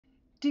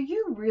Do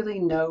you really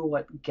know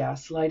what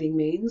gaslighting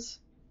means?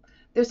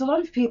 There's a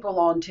lot of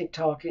people on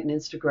TikTok and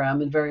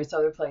Instagram and various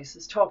other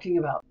places talking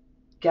about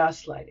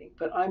gaslighting,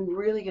 but I'm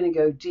really going to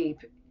go deep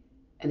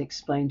and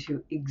explain to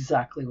you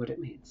exactly what it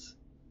means.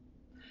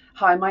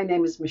 Hi, my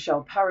name is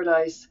Michelle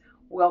Paradise.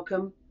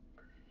 Welcome.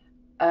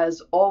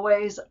 As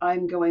always,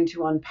 I'm going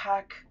to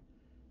unpack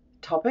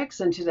topics,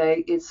 and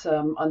today it's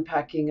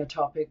unpacking a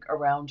topic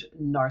around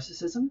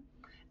narcissism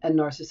and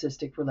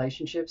narcissistic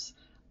relationships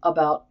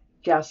about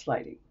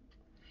gaslighting.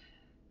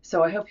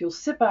 So I hope you'll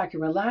sit back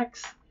and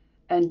relax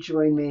and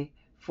join me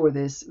for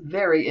this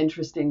very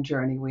interesting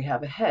journey we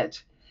have ahead.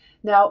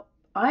 Now,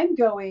 I'm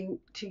going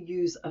to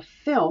use a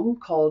film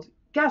called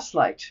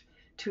Gaslight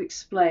to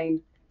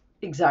explain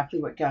exactly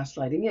what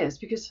gaslighting is,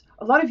 because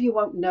a lot of you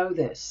won't know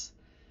this.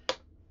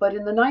 But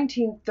in the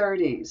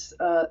 1930s,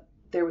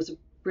 there was a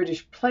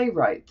British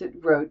playwright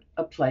that wrote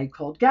a play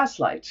called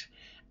Gaslight,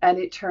 and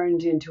it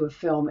turned into a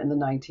film in the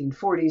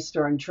 1940s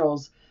starring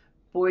Charles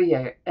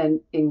Boyer and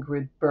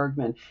Ingrid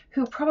Bergman,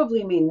 who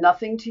probably mean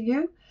nothing to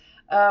you.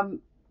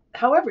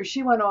 However,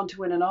 she went on to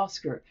win an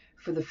Oscar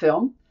for the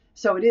film,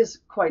 so it is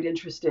quite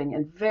interesting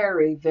and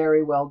very,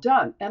 very well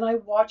done. And I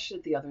watched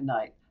it the other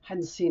night.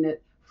 Hadn't seen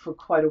it for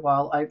quite a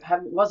while.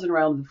 Wasn't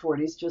around in the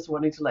 40s, just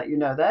wanting to let you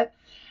know that.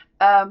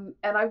 And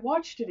I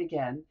watched it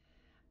again,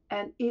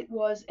 and it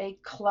was a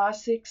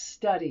classic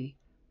study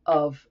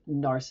of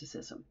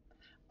narcissism,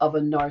 of a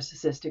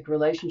narcissistic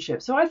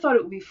relationship. So I thought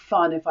it would be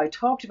fun if I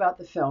talked about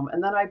the film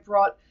and then I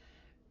brought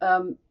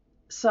a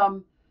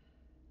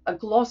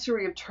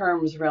glossary of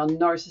terms around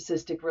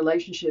narcissistic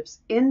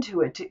relationships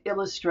into it to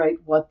illustrate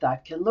what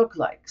that can look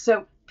like.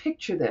 So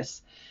picture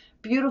this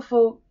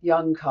beautiful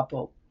young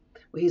couple.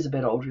 Well, he's a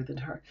bit older than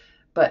her,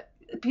 but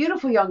a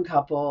beautiful young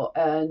couple,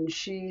 and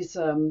she's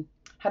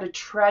had a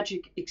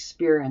tragic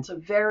experience, a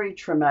very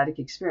traumatic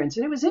experience.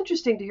 And it was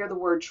interesting to hear the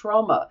word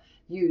trauma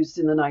used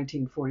in the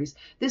 1940s.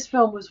 This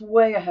film was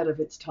way ahead of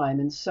its time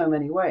in so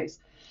many ways.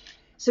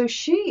 So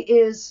she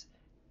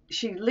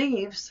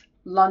leaves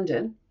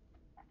London.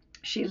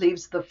 She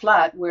leaves the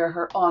flat where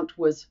her aunt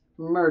was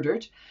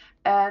murdered,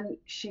 and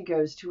she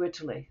goes to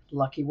Italy.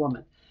 Lucky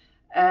woman.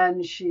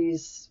 And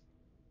she's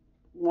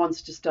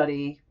wants to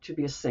study to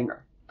be a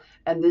singer.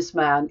 And this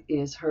man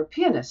is her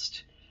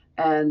pianist,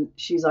 and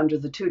she's under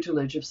the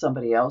tutelage of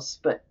somebody else.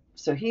 But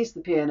so he's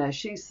the pianist,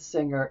 she's the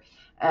singer,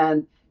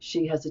 and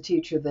she has a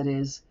teacher that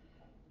is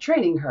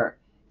training her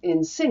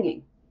in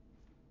singing.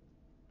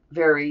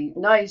 Very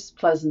nice,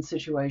 pleasant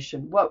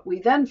situation. What we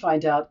then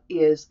find out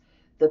is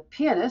the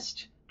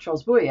pianist,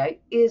 Charles Boyer,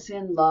 is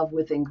in love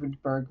with Ingrid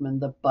Bergman,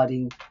 the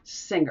budding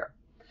singer.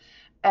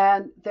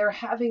 And they're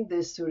having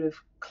this sort of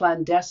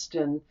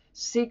clandestine,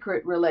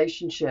 secret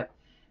relationship.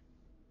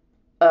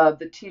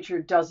 The teacher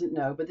doesn't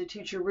know, but the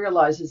teacher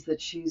realizes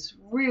that she's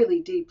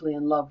really deeply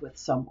in love with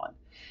someone.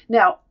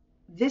 Now,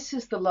 this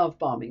is the love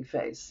bombing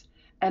phase,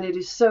 and it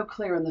is so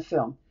clear in the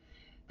film.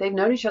 They've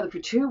known each other for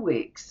 2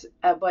 weeks,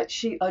 but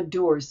she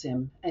adores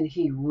him, and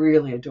he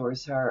really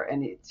adores her.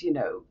 And it's,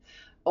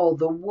 all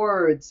the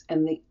words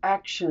and the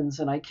actions,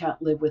 and I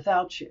can't live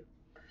without you.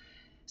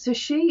 So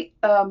he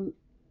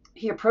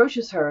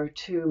approaches her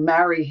to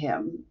marry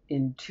him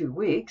in 2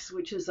 weeks,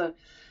 which is a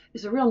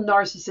real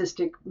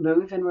narcissistic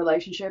move in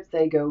relationship.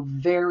 They go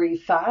very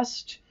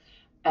fast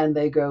and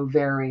they go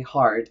very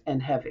hard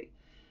and heavy,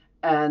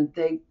 and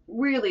they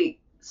really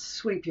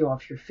sweep you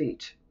off your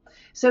feet.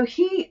 So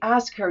he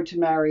asked her to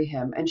marry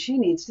him, and she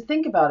needs to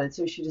think about it.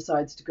 So she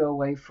decides to go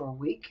away for a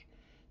week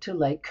to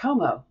Lake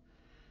Como.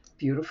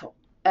 Beautiful.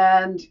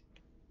 And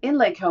in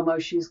Lake Como,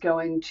 she's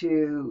going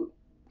to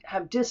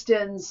have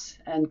distance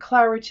and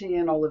clarity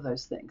and all of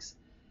those things.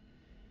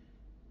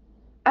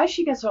 As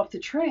she gets off the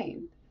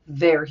train,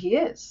 there he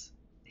is.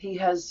 He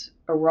has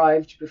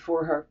arrived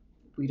before her.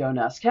 We don't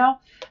ask how.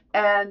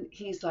 And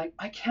he's like,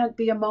 I can't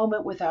be a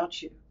moment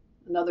without you.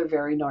 Another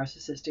very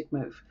narcissistic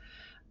move.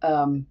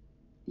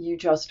 You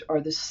just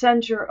are the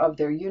center of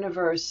their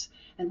universe.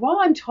 And while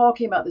I'm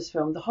talking about this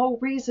film, the whole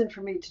reason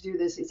for me to do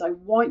this is I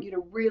want you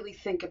to really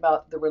think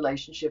about the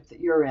relationship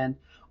that you're in,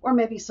 or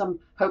maybe some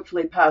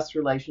hopefully past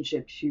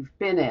relationships you've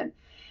been in,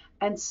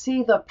 and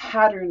see the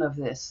pattern of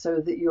this so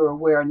that you're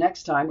aware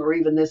next time or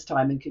even this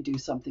time and can do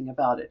something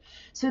about it.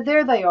 So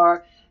there they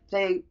are.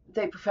 They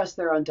profess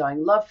their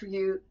undying love for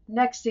you.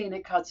 Next scene,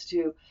 it cuts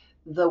to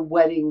the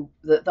wedding,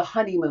 the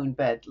honeymoon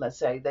bed, let's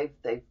say.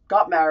 They've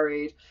got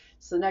married.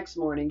 So the next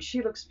morning,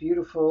 she looks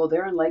beautiful.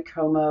 They're in Lake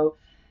Como.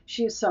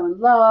 She is so in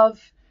love,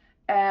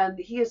 and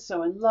he is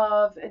so in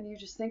love. And you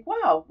just think,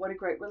 wow, what a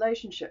great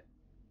relationship.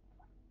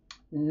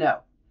 No.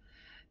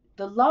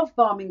 The love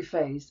bombing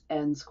phase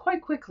ends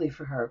quite quickly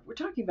for her. We're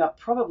talking about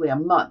probably a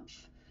month,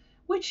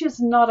 which is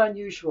not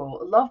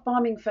unusual. A love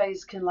bombing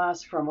phase can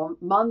last from a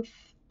month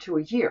to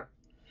a year.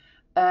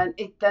 And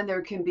then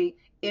there can be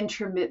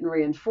intermittent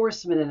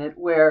reinforcement in it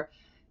where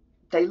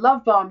they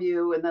love bomb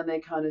you and then they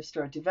kind of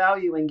start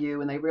devaluing you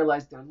and they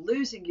realize they're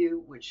losing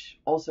you, which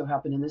also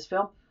happened in this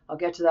film. I'll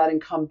get to that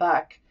and come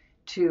back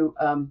to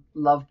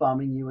love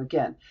bombing you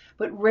again.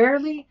 But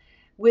rarely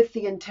with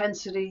the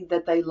intensity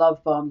that they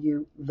love bomb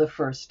you the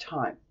first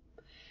time.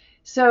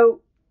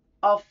 So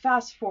I'll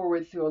fast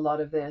forward through a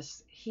lot of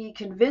this. He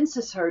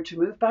convinces her to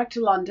move back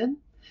to London,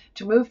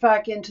 to move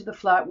back into the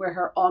flat where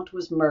her aunt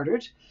was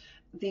murdered.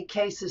 The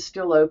case is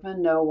still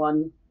open. No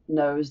one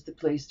knows. The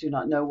police do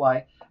not know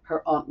why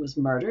her aunt was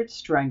murdered,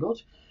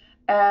 strangled.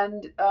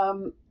 And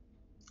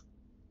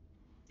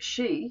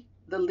she,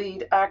 the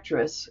lead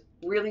actress,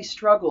 really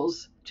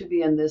struggles to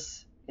be in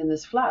this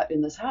flat,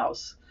 in this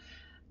house.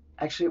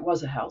 Actually, it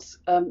was a house.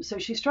 So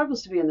she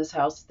struggles to be in this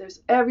house.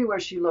 There's everywhere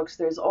she looks,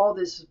 there's all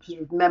this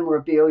sort of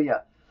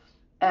memorabilia.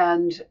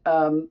 And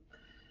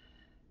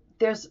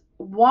there's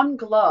one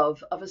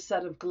glove of a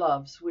set of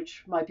gloves,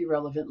 which might be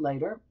relevant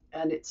later.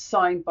 And it's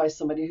signed by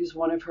somebody who's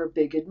one of her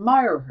big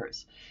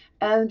admirers.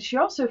 And she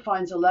also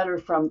finds a letter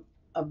from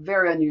a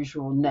very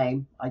unusual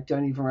name, I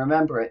don't even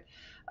remember it,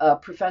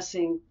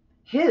 professing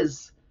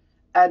his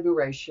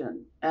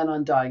admiration and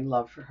undying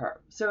love for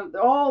her. So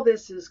all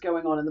this is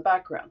going on in the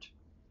background.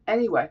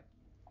 Anyway,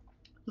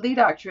 lead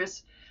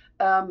actress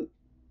and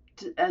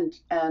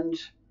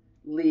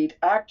lead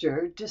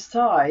actor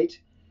decide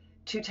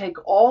to take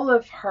all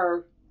of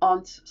her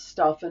aunt's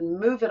stuff and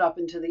move it up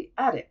into the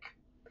attic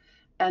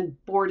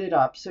and board it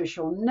up so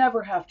she'll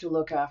never have to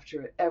look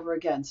after it ever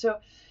again. So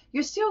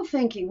you're still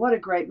thinking, what a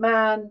great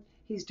man,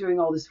 he's doing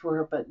all this for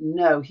her, but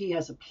no, he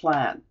has a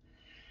plan.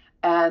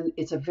 And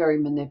it's a very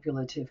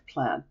manipulative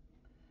plan.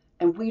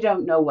 And we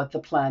don't know what the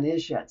plan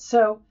is yet.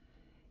 So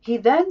he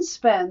then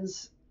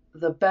spends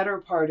the better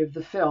part of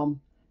the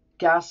film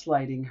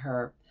gaslighting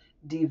her,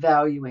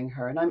 devaluing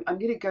her. And I'm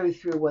going to go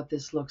through what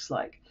this looks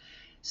like.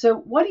 So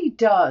what he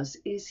does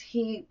is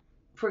he,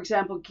 for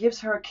example, gives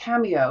her a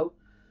cameo,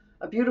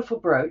 a beautiful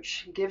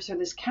brooch. He gives her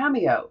this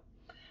cameo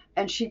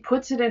and she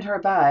puts it in her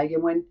bag.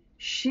 And when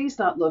she's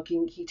not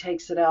looking, he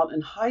takes it out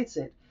and hides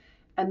it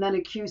and then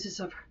accuses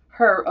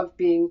her of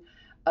being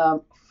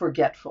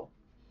forgetful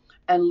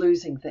and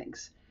losing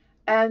things.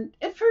 And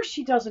at first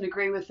she doesn't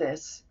agree with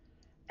this.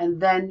 And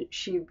then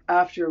she,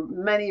 after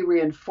many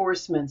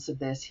reinforcements of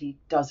this, he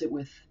does it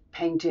with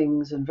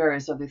paintings and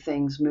various other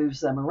things,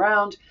 moves them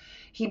around.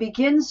 He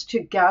begins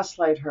to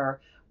gaslight her,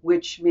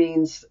 which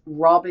means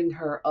robbing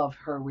her of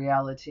her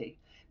reality,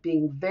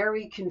 being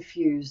very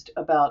confused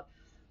about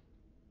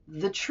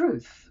the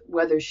truth,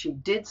 whether she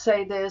did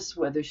say this,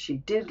 whether she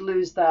did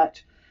lose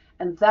that.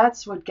 And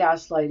that's what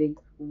gaslighting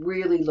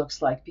really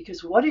looks like,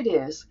 because what it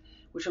is,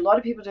 which a lot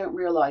of people don't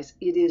realize,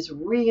 it is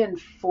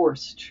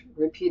reinforced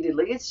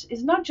repeatedly. It's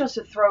not just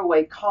a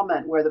throwaway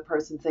comment where the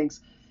person thinks,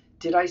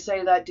 did I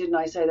say that? Didn't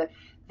I say that?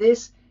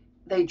 This,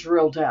 they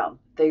drill down.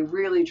 They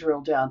really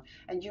drill down.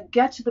 And you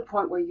get to the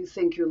point where you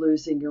think you're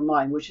losing your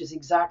mind, which is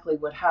exactly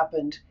what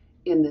happened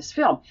in this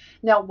film.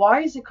 Now,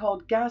 why is it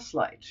called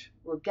gaslight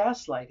or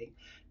gaslighting?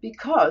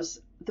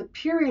 Because the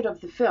period of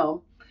the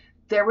film,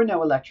 there were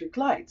no electric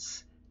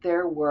lights.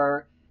 There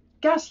were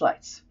gas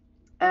lights.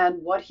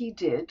 And what he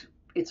did,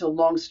 it's a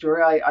long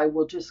story, I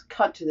will just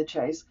cut to the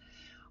chase.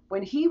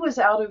 When he was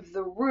out of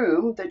the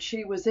room that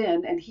she was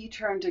in and he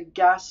turned a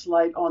gas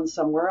light on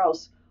somewhere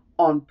else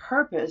on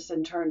purpose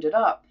and turned it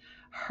up,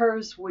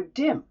 hers would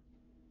dim.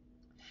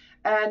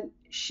 And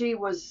she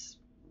was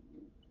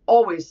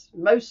always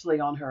mostly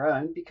on her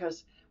own,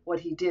 because what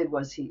he did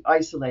was he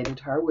isolated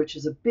her, which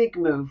is a big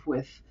move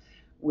with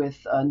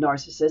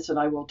narcissists, and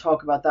I will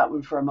talk about that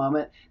one for a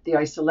moment. The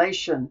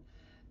isolation,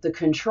 the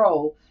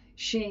control.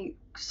 She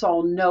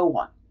saw no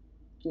one,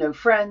 no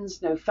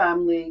friends, no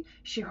family.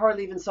 She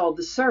hardly even saw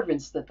the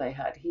servants that they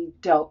had. He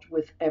dealt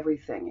with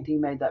everything, and he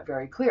made that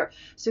very clear.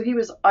 So he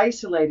was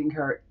isolating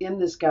her in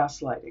this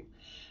gaslighting.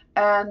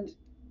 And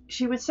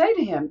she would say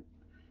to him,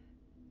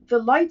 the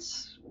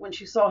lights, when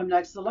she saw him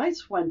next, the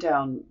lights went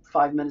down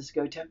 5 minutes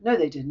ago. No,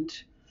 they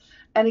didn't.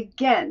 And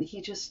again,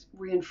 he just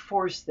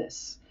reinforced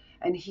this.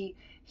 And he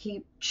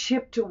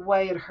chipped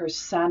away at her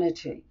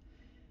sanity.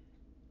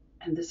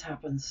 And this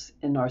happens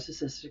in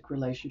narcissistic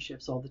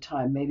relationships all the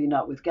time, maybe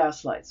not with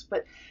gaslights,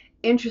 but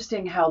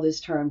interesting how this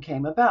term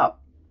came about.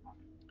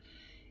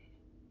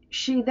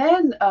 She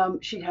then,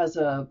 she has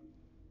a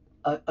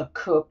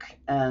cook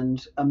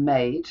and a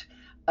maid.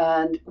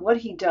 And what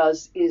he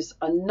does is,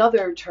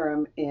 another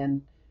term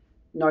in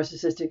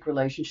narcissistic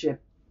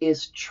relationship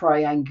is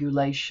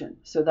triangulation.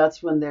 So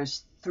that's when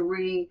there's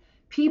three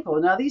people.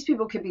 Now, these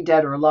people could be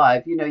dead or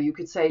alive. You know, you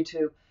could say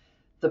to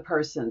the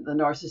person, the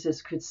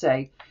narcissist could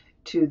say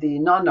to the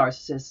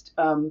non-narcissist,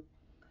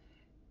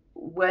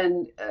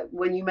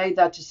 when you made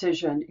that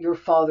decision, your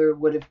father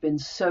would have been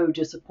so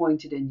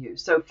disappointed in you.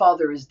 So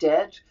father is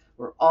dead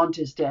or aunt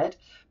is dead,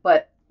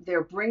 but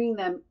they're bringing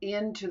them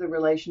into the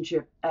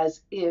relationship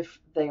as if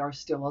they are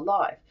still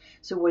alive.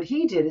 So what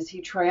he did is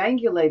he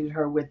triangulated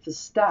her with the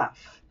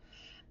staff,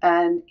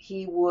 and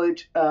he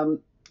would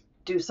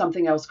do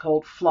something else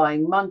called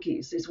flying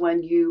monkeys, is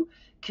when you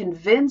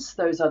convince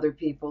those other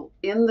people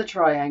in the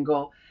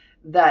triangle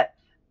that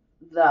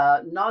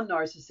the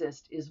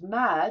non-narcissist is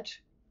mad.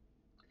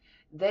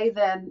 They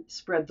then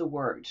spread the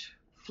word,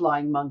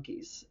 flying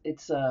monkeys.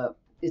 It's a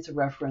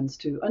reference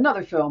to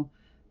another film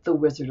The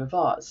Wizard of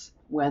Oz,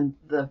 when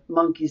the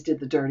monkeys did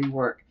the dirty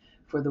work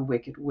for the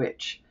Wicked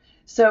Witch.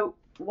 So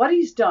what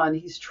he's done,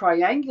 he's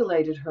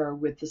triangulated her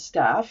with the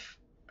staff.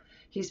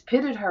 He's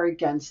pitted her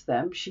against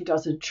them. She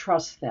doesn't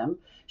trust them.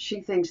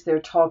 She thinks they're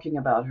talking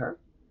about her,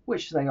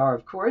 which they are,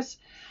 of course.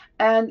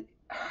 And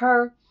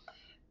her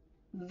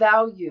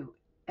value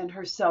and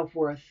her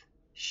self-worth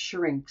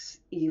shrinks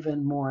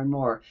even more and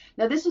more.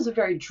 Now, this is a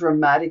very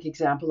dramatic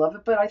example of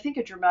it, but I think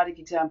a dramatic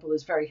example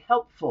is very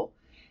helpful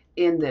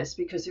in this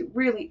because it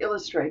really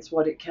illustrates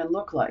what it can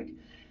look like.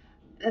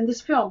 And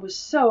this film was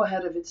so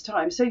ahead of its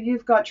time. So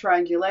you've got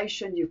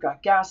triangulation, you've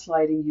got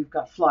gaslighting, you've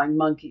got flying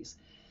monkeys.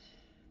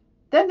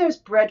 Then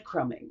there's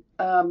breadcrumbing,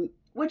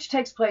 which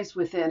takes place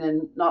within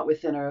and not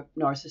within a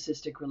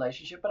narcissistic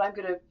relationship. But I'm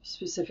going to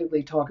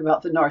specifically talk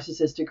about the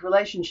narcissistic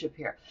relationship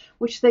here,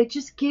 which they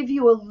just give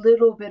you a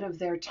little bit of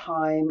their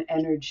time,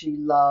 energy,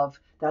 love.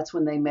 That's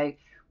when they may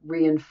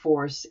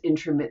reinforce,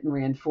 intermittent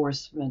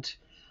reinforcement.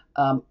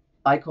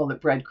 I call it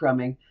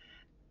breadcrumbing.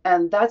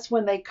 And that's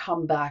when they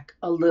come back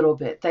a little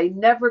bit. They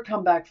never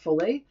come back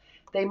fully.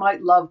 They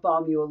might love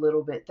bomb you a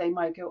little bit. They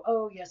might go,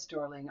 oh, yes,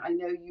 darling, I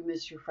know you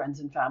miss your friends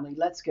and family.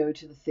 Let's go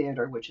to the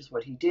theater, which is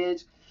what he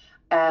did.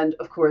 And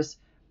of course,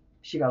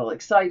 she got all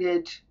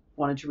excited,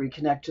 wanted to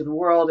reconnect to the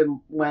world.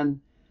 And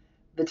when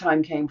the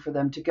time came for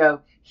them to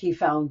go, he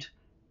found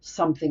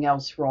something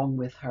else wrong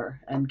with her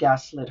and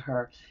gaslit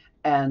her.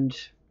 And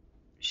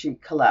she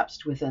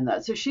collapsed within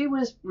that. So she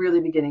was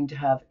really beginning to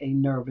have a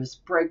nervous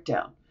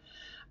breakdown.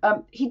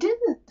 He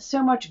didn't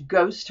so much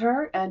ghost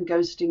her, and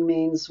ghosting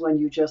means when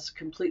you just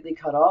completely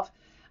cut off.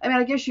 I mean,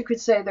 I guess you could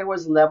say there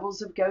was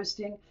levels of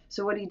ghosting.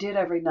 So what he did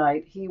every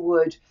night, he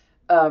would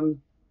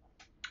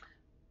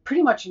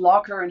pretty much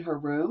lock her in her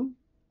room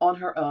on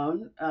her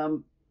own.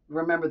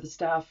 Remember, the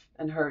staff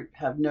and her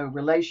have no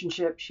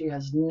relationship. She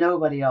has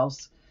nobody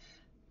else.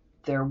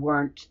 There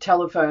weren't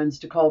telephones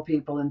to call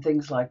people and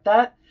things like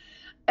that.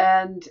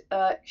 And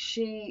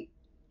he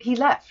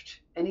left,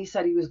 and he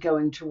said he was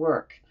going to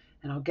work.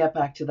 And I'll get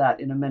back to that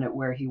in a minute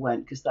where he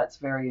went, because that's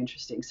very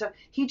interesting. So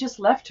he just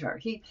left her.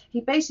 He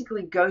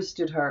basically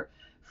ghosted her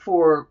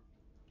for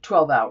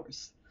 12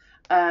 hours.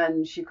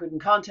 And she couldn't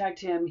contact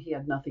him. He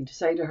had nothing to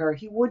say to her.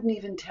 He wouldn't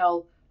even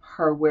tell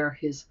her where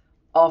his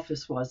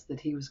office was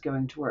that he was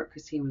going to work,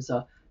 because he was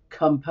a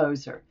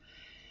composer.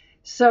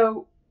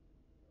 So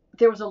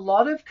there was a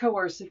lot of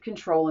coercive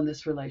control in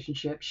this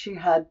relationship. She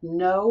had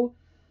no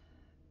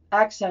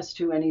access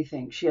to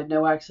anything. She had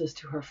no access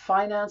to her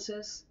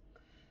finances.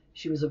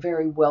 She was a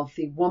very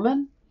wealthy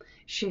woman.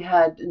 She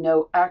had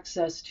no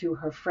access to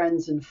her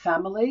friends and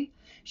family.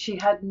 She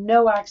had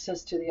no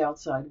access to the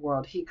outside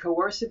world. He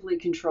coercively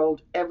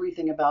controlled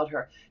everything about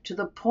her to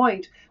the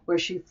point where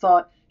she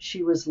thought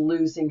she was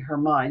losing her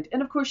mind.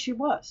 And of course she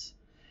was.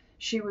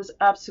 She was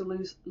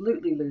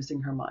absolutely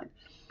losing her mind.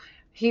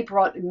 He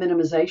brought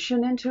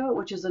minimization into it,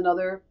 which is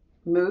another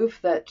move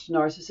that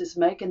narcissists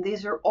make. And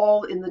these are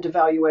all in the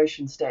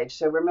devaluation stage.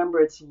 So remember,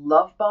 it's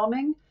love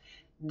bombing,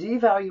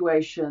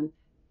 devaluation,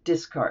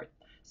 discard.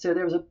 So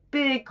there was a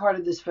big part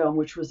of this film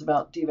which was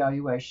about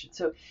devaluation.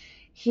 So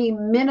he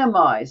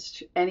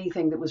minimized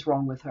anything that was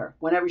wrong with her.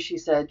 Whenever she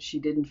said she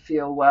didn't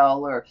feel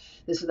well or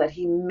this or that,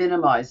 he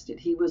minimized it.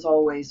 He was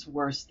always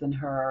worse than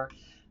her.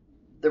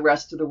 The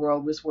rest of the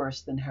world was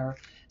worse than her.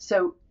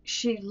 So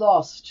she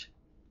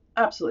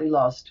absolutely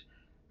lost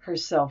her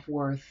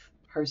self-worth,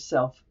 her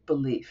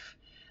self-belief.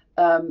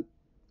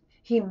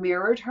 He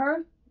mirrored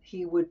her.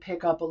 He would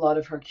pick up a lot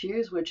of her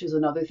cues, which is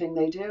another thing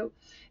they do.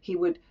 He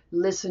would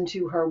listen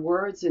to her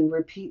words and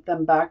repeat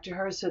them back to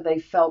her so they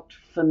felt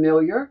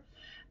familiar.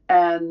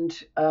 And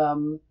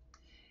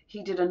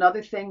he did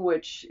another thing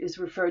which is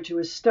referred to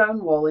as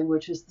stonewalling,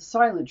 which is the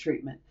silent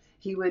treatment.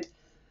 He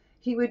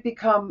would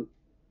become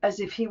as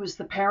if he was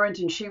the parent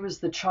and she was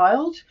the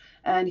child,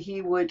 and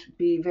he would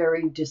be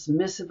very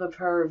dismissive of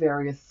her,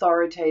 very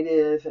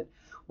authoritative. And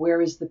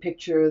where is the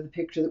picture? The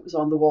picture that was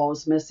on the wall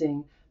is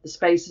missing. The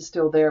space is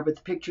still there, but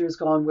the picture is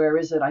gone. Where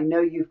is it? I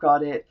know you've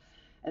got it.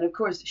 And of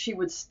course, she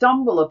would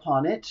stumble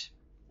upon it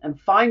and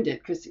find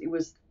it because it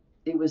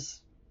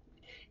was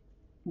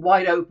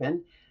wide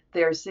open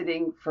there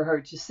sitting for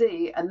her to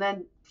see, and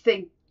then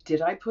think,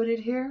 did I put it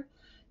here?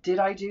 Did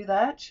I do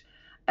that?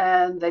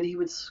 And then he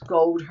would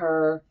scold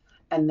her,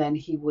 and then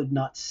he would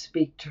not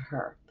speak to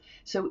her.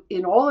 So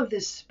in all of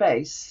this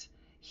space,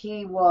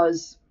 he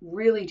was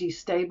really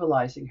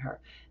destabilizing her.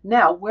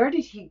 Now, where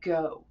did he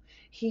go?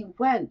 He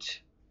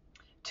went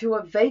to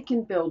a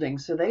vacant building.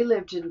 So they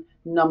lived in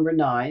number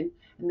 9,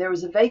 and there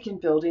was a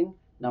vacant building,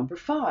 number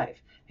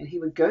 5. And he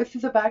would go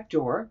through the back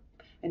door,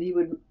 and he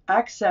would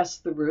access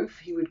the roof.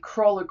 He would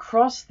crawl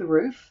across the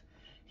roof.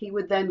 He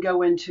would then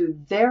go into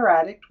their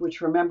attic,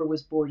 which remember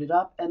was boarded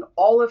up, and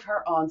all of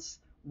her aunt's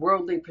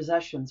worldly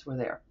possessions were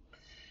there.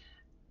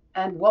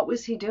 And what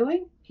was he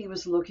doing? He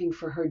was looking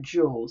for her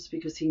jewels,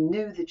 because he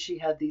knew that she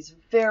had these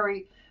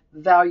very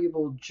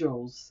valuable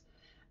jewels,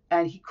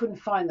 and he couldn't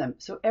find them.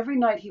 So every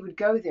night he would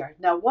go there.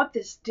 Now, what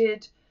this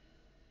did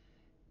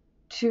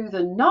To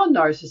the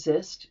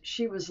non-narcissist,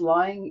 she was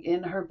lying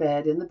in her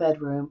bed in the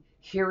bedroom,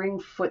 hearing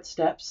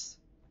footsteps.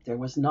 There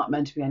was not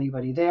meant to be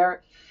anybody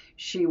there.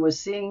 She was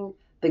seeing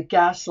the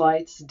gas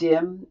lights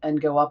dim and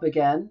go up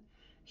again.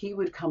 He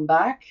would come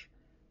back.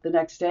 The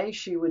next day,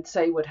 she would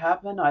say what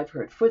happened. I've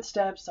heard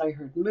footsteps. I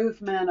heard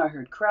movement. I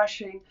heard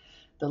crashing.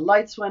 The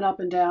lights went up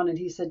and down, and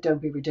he said,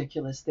 don't be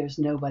ridiculous. There's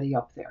nobody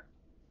up there.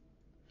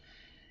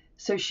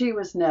 So she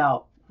was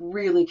now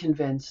really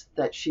convinced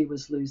that she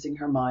was losing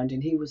her mind,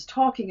 and he was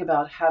talking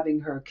about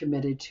having her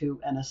committed to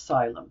an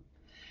asylum.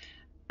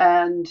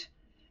 And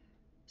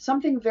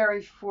something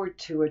very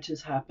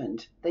fortuitous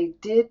happened. They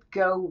did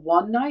go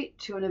one night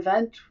to an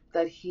event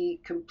that he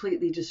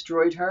completely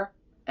destroyed her,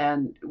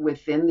 and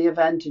within the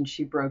event, and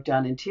she broke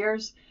down in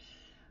tears.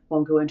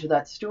 Won't go into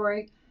that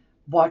story.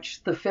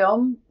 Watched the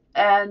film,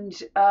 and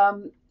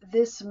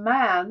this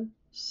man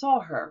saw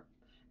her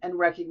and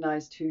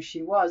recognized who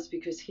she was,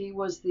 because he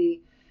was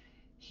the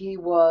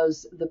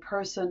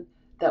person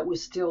that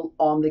was still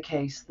on the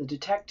case, the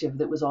detective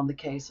that was on the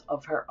case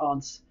of her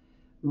aunt's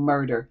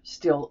murder,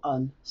 still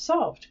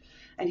unsolved.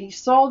 And he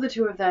saw the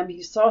two of them,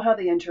 he saw how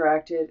they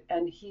interacted,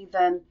 and he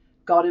then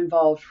got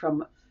involved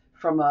from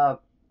a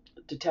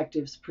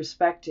detective's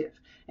perspective,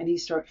 and he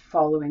started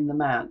following the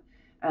man.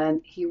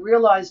 And he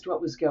realized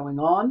what was going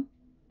on,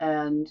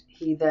 and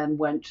he then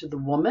went to the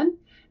woman,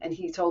 and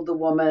he told the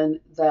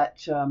woman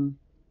that,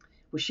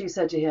 she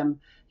said to him,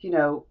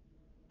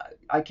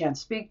 I can't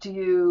speak to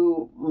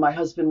you. My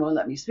husband won't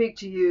let me speak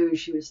to you.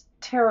 She was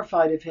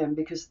terrified of him,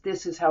 because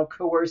this is how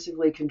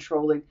coercively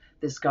controlling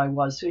this guy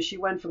was. So she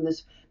went from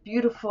this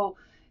beautiful,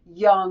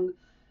 young,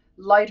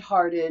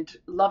 lighthearted,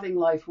 loving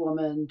life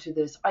woman to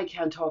this, I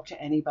can't talk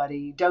to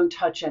anybody. Don't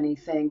touch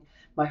anything.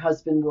 My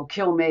husband will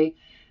kill me.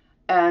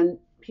 And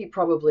he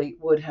probably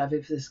would have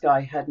if this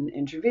guy hadn't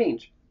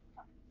intervened.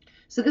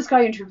 So this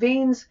guy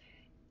intervenes.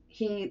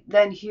 He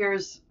then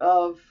hears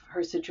of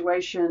her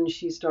situation.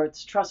 She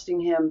starts trusting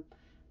him,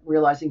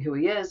 realizing who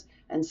he is,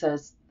 and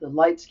says the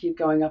lights keep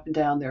going up and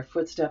down, their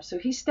footsteps. So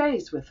he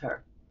stays with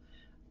her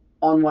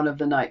on one of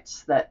the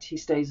nights that he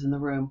stays in the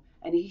room,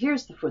 and he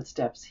hears the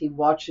footsteps. He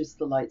watches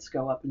the lights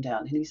go up and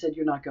down, and he said,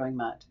 you're not going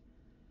mad.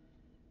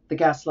 The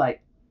gas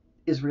light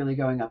is really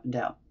going up and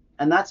down.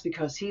 And that's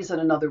because he's in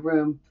another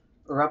room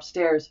or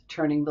upstairs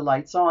turning the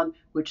lights on,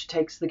 which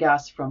takes the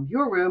gas from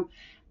your room,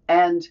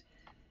 and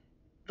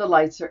the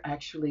lights are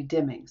actually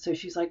dimming. So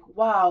she's like,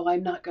 wow,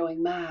 I'm not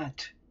going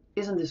mad.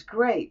 Isn't this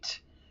great?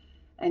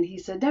 And he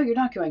said, no, you're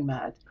not going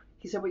mad.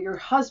 He said, well, your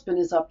husband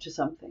is up to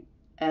something,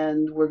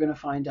 and we're going to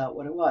find out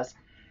what it was.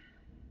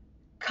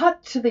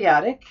 Cut to the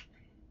attic.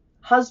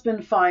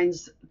 Husband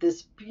finds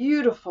this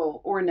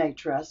beautiful ornate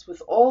dress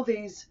with all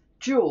these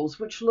jewels,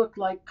 which look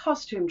like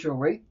costume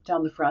jewelry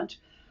down the front,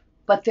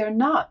 but they're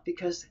not,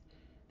 because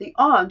the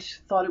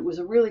aunt thought it was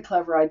a really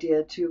clever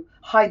idea to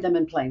hide them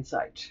in plain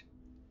sight.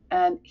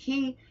 And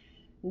he,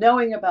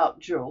 knowing about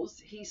jewels,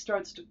 he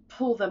starts to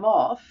pull them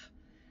off,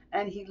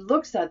 and he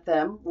looks at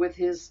them with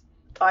his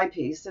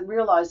eyepiece and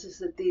realizes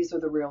that these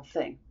are the real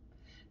thing.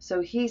 So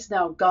he's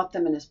now got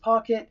them in his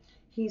pocket.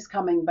 He's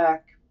coming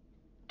back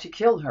to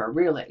kill her,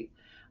 really,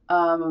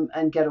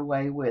 and get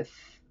away with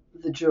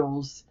the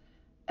jewels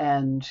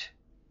and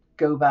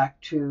go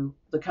back to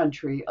the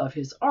country of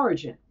his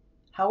origin.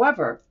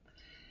 However,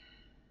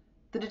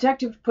 the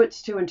detective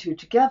puts two and two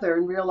together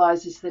and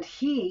realizes that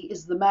he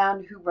is the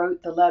man who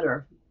wrote the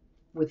letter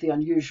with the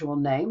unusual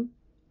name.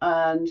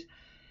 And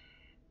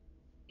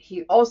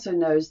he also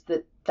knows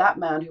that that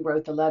man who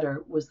wrote the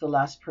letter was the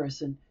last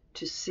person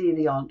to see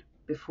the aunt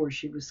before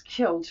she was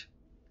killed.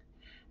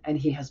 And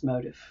he has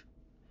motive,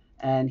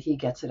 and he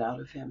gets it out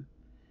of him.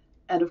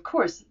 And of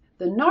course,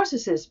 the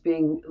narcissist,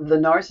 being the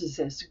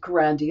narcissist,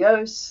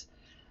 grandiose,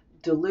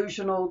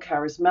 delusional,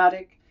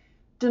 charismatic,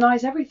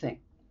 denies everything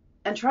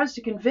and tries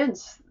to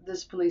convince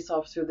this police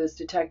officer, this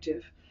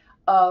detective,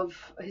 of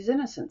his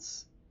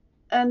innocence.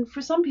 And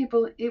for some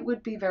people, it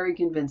would be very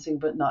convincing,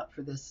 but not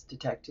for this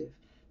detective,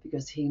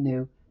 because he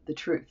knew the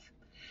truth.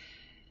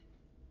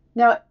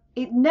 Now,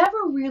 it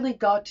never really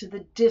got to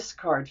the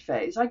discard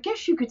phase. I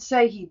guess you could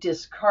say he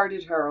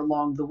discarded her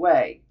along the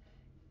way,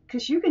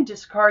 because you can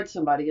discard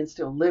somebody and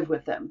still live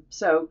with them.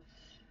 So,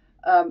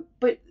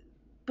 but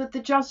the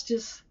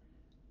justice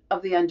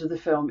of the end of the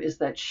film is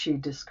that she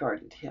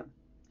discarded him.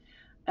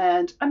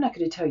 And I'm not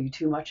going to tell you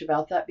too much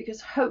about that,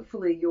 because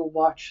hopefully you'll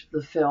watch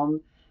the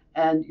film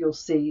and you'll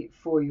see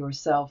for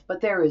yourself.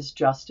 But there is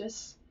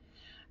justice,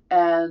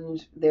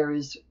 and there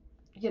is,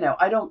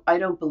 I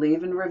don't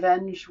believe in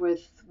revenge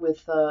with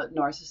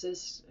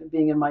narcissists.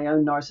 Being in my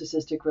own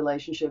narcissistic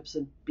relationships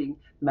and being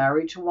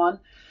married to one,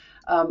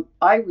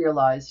 I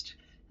realized,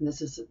 and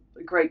this is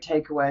a great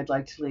takeaway I'd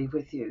like to leave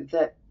with you,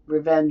 that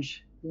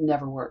revenge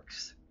never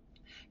works.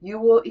 You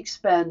will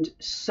expend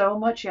so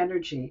much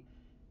energy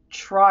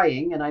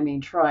trying, and I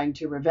mean trying,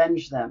 to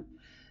revenge them,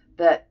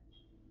 that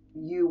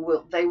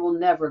they will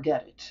never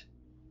get it.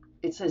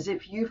 It's as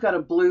if you've got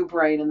a blue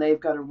brain and they've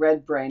got a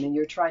red brain, and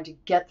you're trying to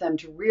get them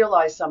to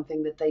realize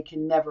something that they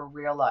can never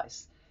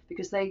realize,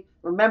 because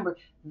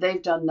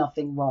they've done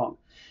nothing wrong.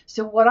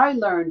 So what I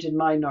learned in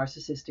my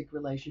narcissistic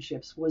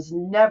relationships was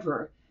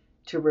never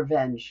to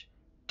revenge.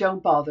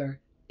 Don't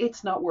bother.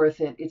 It's not worth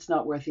it. It's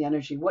not worth the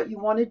energy. What you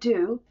want to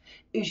do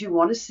is you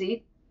want to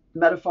seat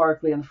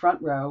metaphorically in the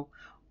front row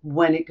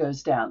when it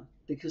goes down,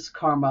 because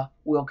karma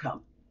will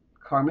come.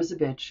 Karma's a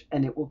bitch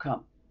and it will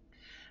come.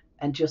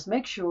 And just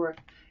make sure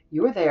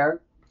you're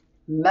there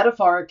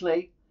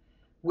metaphorically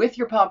with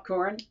your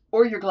popcorn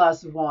or your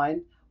glass of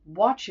wine,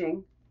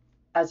 watching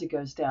as it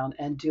goes down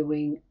and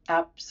doing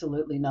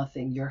absolutely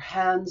nothing. Your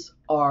hands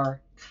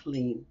are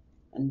clean,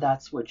 and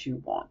that's what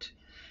you want.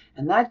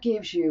 And that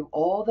gives you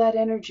all that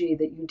energy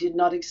that you did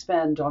not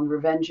expend on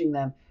revenging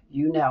them,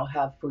 you now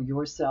have for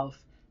yourself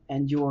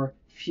and your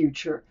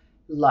future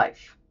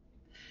life.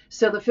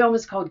 So the film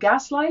is called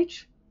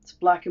Gaslight. It's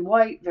black and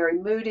white, very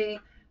moody,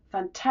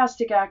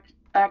 fantastic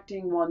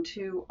acting, won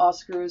 2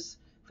 Oscars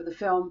for the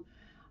film.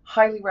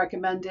 Highly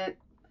recommend it.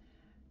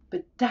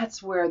 But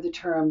that's where the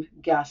term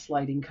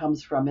gaslighting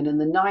comes from. And in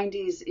the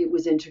 90s, it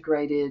was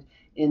integrated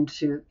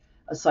into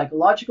a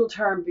psychological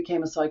term,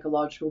 became a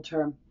psychological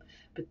term.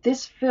 But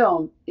this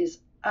film is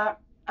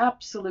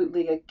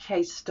absolutely a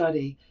case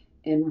study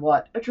in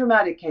what, a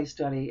dramatic case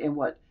study in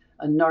what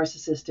a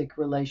narcissistic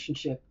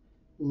relationship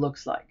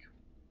looks like.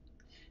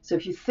 So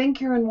if you think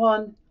you're in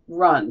one,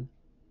 run.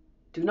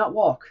 Do not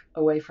walk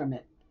away from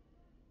it.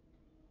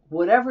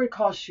 Whatever it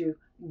costs you,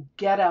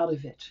 get out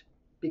of it,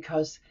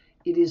 because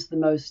it is the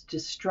most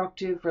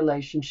destructive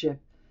relationship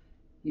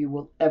you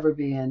will ever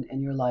be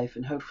in your life,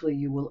 and hopefully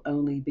you will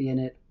only be in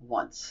it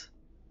once.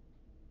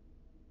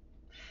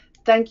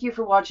 Thank you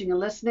for watching and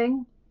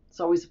listening.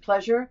 It's always a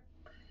pleasure.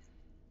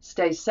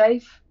 Stay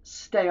safe,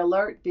 stay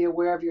alert, be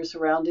aware of your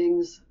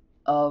surroundings,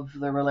 of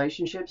the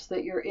relationships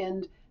that you're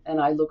in,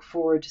 and I look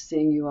forward to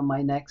seeing you in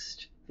my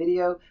next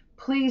video.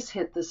 Please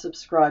hit the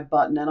subscribe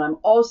button, and I'm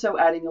also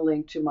adding a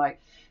link to my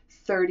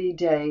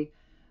 30-day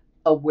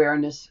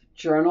awareness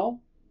journal.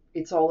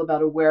 It's all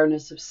about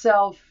awareness of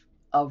self,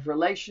 of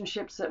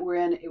relationships that we're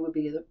in. It would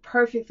be the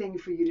perfect thing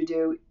for you to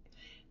do.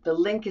 The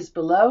link is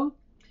below,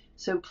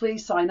 so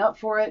please sign up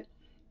for it.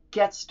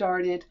 Get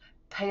started.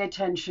 Pay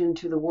attention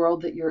to the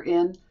world that you're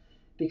in,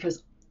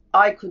 because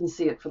I couldn't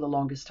see it for the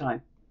longest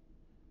time.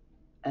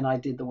 And I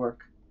did the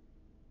work.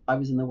 I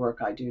was in the work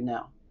I do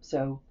now.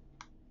 So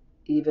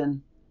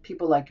even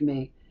people like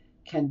me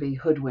can be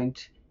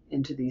hoodwinked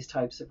into these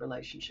types of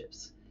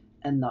relationships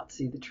and not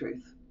see the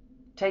truth.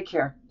 Take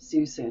care. See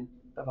you soon.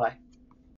 Bye-bye.